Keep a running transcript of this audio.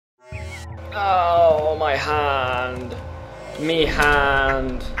Oh, my hand. Me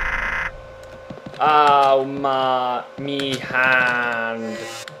hand. Oh, me hand.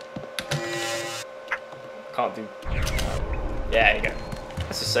 Can't do. Yeah, there you go.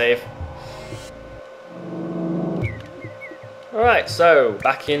 That's a save. Alright, so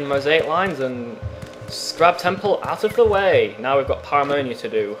back in Mosaic Lines and Scrab Temple out of the way. Now we've got Paramonia to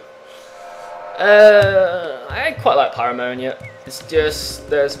do. I quite like Paramonia. It's just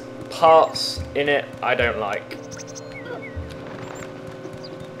there's parts in it I don't like.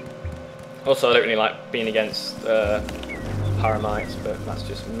 Also, I don't really like being against Paramites, but that's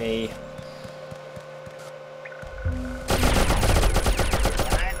just me.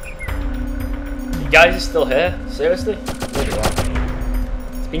 You guys are still here? Seriously?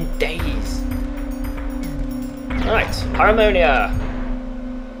 It's been days. Right, Paramonia.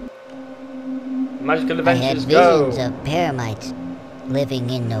 Magical adventures go. I had visions of paramites living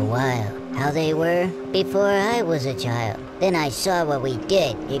in the wild. How they were before I was a child. Then I saw what we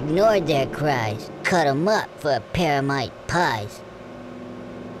did, ignored their cries, cut 'em up for paramite pies.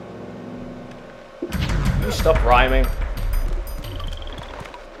 You stop rhyming.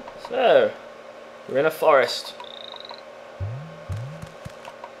 So, we're in a forest.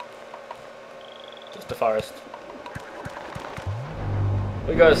 Just a forest.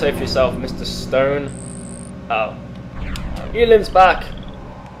 What you gotta say for yourself, Mr. Stone? Oh. Elin's back!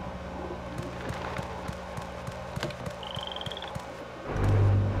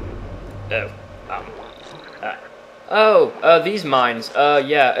 Oh, these mines.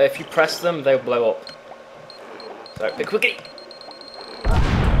 Yeah, if you press them, they'll blow up. So, pick quickly!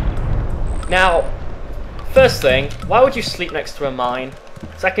 Now, first thing, why would you sleep next to a mine?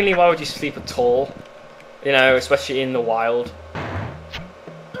 Secondly, why would you sleep at all? You know, especially in the wild.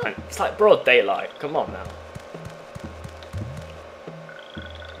 And it's like broad daylight, come on now.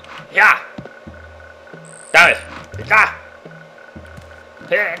 Yeah! Damn it! Yeah!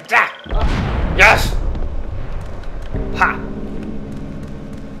 Yes! Ha!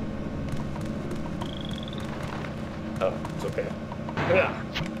 Oh, it's okay. Yeah.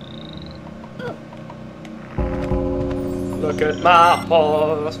 Look at my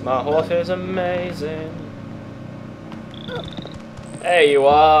horse is amazing. There you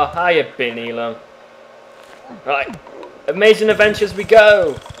are, how you been, Elam? Right, amazing adventures we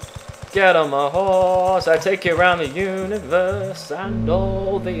go! Get on my horse, I take you around the universe and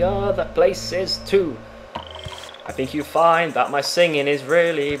all the other places too. I think you find that my singing is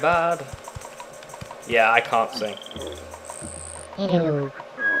really bad. Yeah, I can't sing. Ew.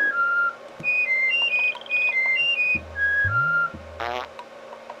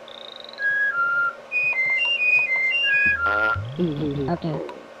 Okay.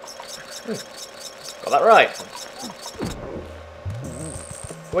 Got that right.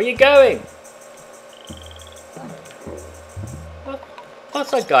 Where are you going?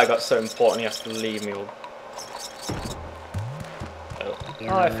 What's that guy got so important he has to leave me all? Oh.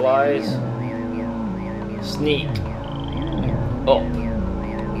 Hi, flies. Sneak. Up.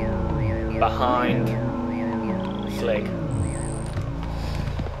 Behind. Flig.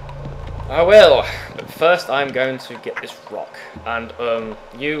 I will. But first I'm going to get this rock. And,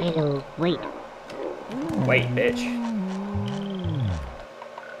 you... Ew, wait. Wait, bitch.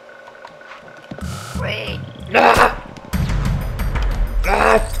 Wait. Ah!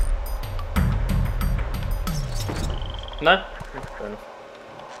 Ah! No? Fair enough.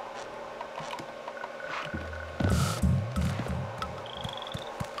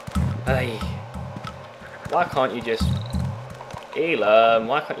 Hey. Why can't you just... Elam,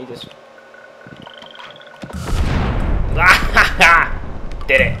 why can't you just...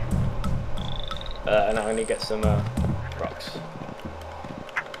 Did it! And now I need to get some rocks.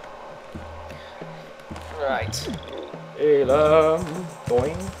 Right. Elam.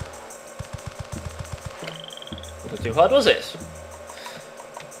 Boing. Wasn't too hard, was it?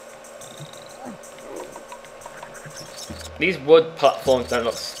 These wood platforms don't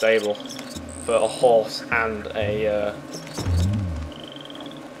look stable for a horse and a...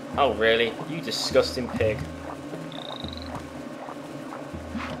 Oh, really? You disgusting pig.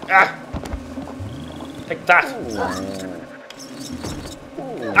 Ah! Take that!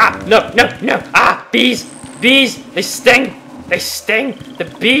 Ah! No! No! No! Ah! Bees! Bees! They sting! They sting! The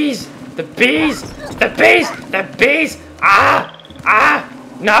bees! The bees! The bees! The bees! Ah! Ah!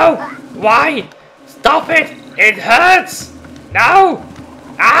 No! Why? Stop it! It hurts! No!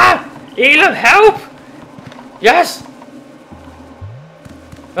 Ah! Elam, help! Yes!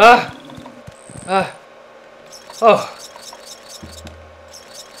 Ah! Ah! Oh!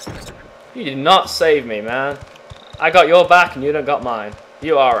 You did not save me, man. I got your back and you don't got mine.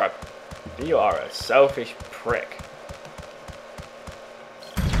 You are a You are a selfish prick.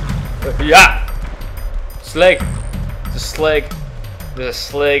 Yeah! Slig! There's a slig. There's a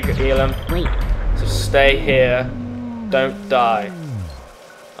slig, Elam. Wait. So stay here. Don't die.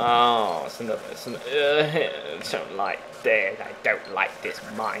 Oh, it's another. I don't like this. I don't like this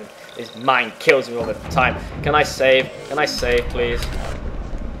mine. This mine kills me all the time. Can I save? Can I save, please?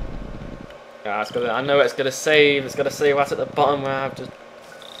 Yeah, it's gonna. I know it's gonna save. It's gonna save right at the bottom where I've just.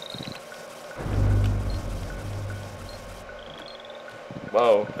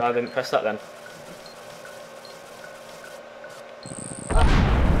 Whoa! I didn't press that then.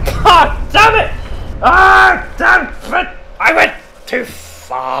 Ah! Damn it! Ah! Damn it! I went too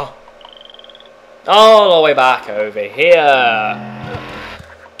far. All the way back over here.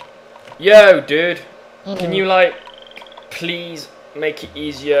 Yo, dude. Can you, like, please make it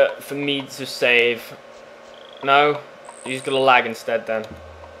easier for me to save? No? You're just gonna lag instead then.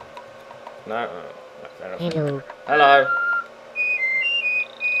 No? Oh, fair enough. Hello. Hello.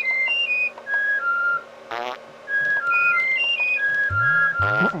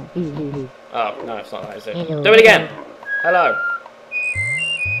 Oh, no, it's not that, is it? Hello. Do it again! Hello.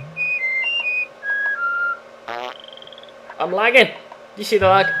 I'm lagging. Do you see the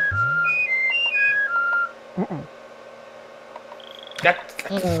lag?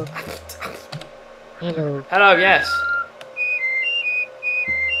 Hello. Hello. Hello, yes.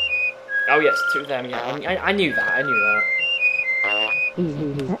 Oh, yes, to them, yeah. I knew that, I knew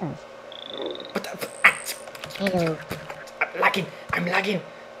that. But Hello. I'm lagging.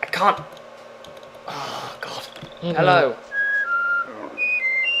 I can't. Oh, God. Hello.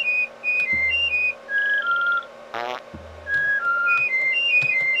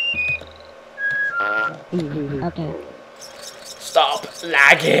 Hello. Okay. Stop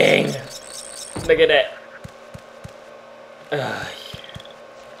lagging. Look at it. Ugh.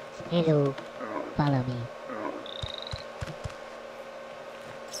 Hello. Follow me.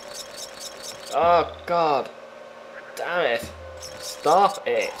 Oh, God. Damn it. Stop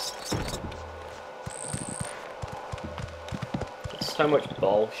it. It's so much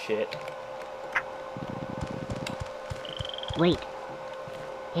bullshit. Wait.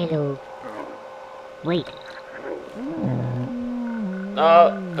 Hello. Wait.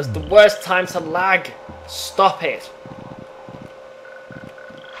 Oh, it's the worst time to lag. Stop it.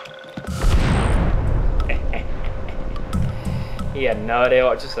 He had no idea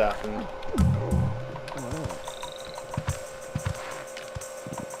what just happened.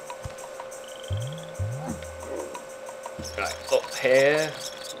 Right, up here.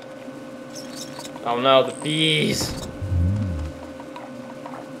 Oh no, the bees.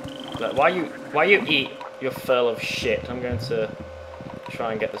 Look, why you eat? You're full of shit. I'm going to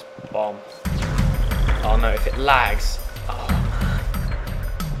try and get this bomb. Oh no, if it lags. Oh man.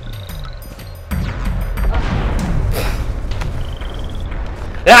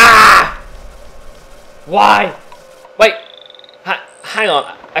 Ah! Why? Wait. Hang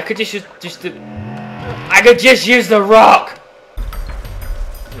on. I could just use I could just use the rock.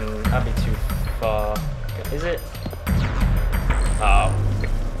 That'd be too far. Is it? Oh,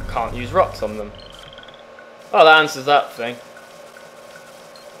 can't use rocks on them. Oh, that answers that thing.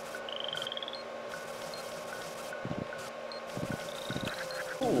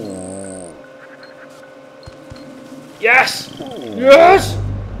 Ooh. Yes! Ooh. Yes!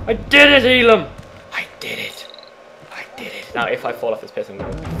 I did it, Elam! I did it. I did it. Now, if I fall off this pit, I'm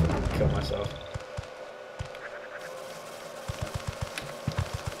going to kill myself.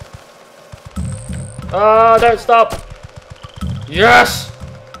 Oh, don't stop! Yes!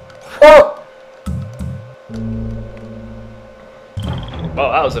 Oh!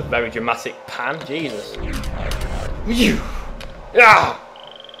 Well, that was a very dramatic pan, Jesus. Yeah!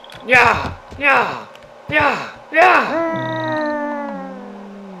 Yeah! Yeah! Yeah! Yeah!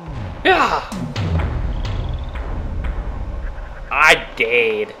 Yeah! I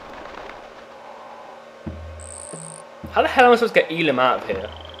did. How the hell am I supposed to get Elam out of here?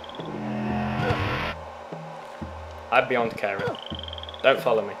 I'm beyond caring. Don't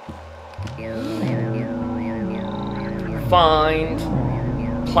follow me. Find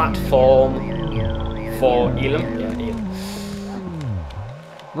platform for Elam. Yeah, Elam.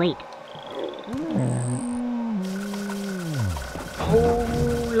 Wait. Oh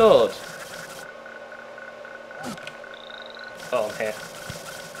Lord. Oh, I'm here.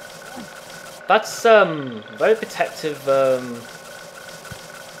 That's very protective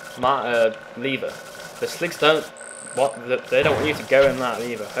lever. The sligs don't they don't want you to go in that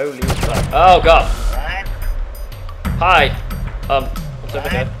lever. Holy crap. Oh God. Hi. What's over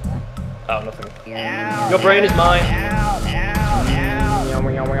here? Oh, nothing. Your brain is mine.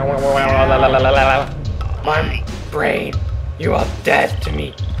 My brain, you are dead to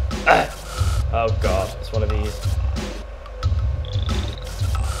me. Oh god, it's one of these.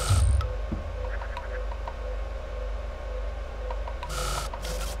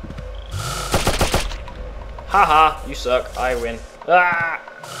 Haha, you suck, I win. Ah!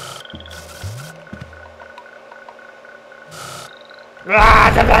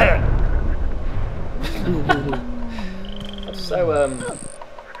 That's so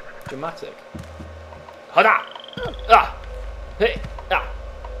dramatic. Hada! Ah! Hey! Ah!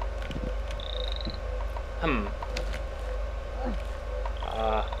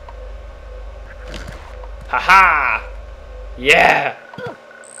 Haha! Yeah!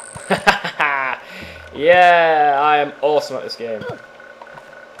 Yeah! I am awesome at this game.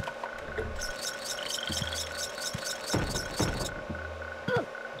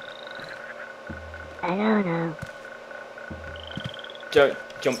 I don't know. Don't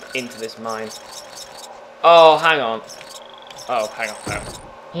jump into this mine. Oh, hang on. Oh, hang on.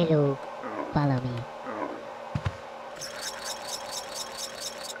 Hello, follow me.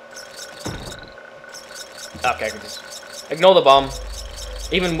 Okay, I can just ignore the bomb.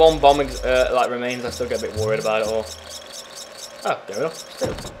 Even one bomb like remains, I still get a bit worried about it all. Oh, there we go.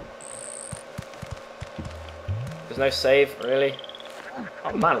 Still. There's no save, really.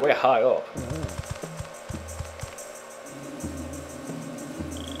 Oh man, we're high up.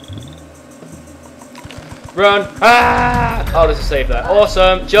 Run! Ah! Oh, there's a save there.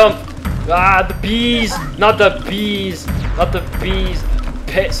 Awesome! Jump! Ah, the bees! Not the bees! Not the bees!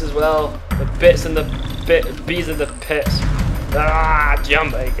 Pits as well. The bits and the bees in the pits. Ah!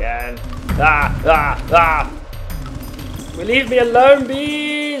 Jump again! Ah! Ah! Ah! Leave me alone,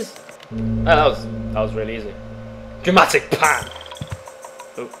 bees! Oh, that was really easy. Dramatic pan!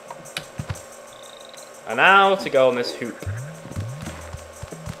 Ooh. And now to go on this hoop.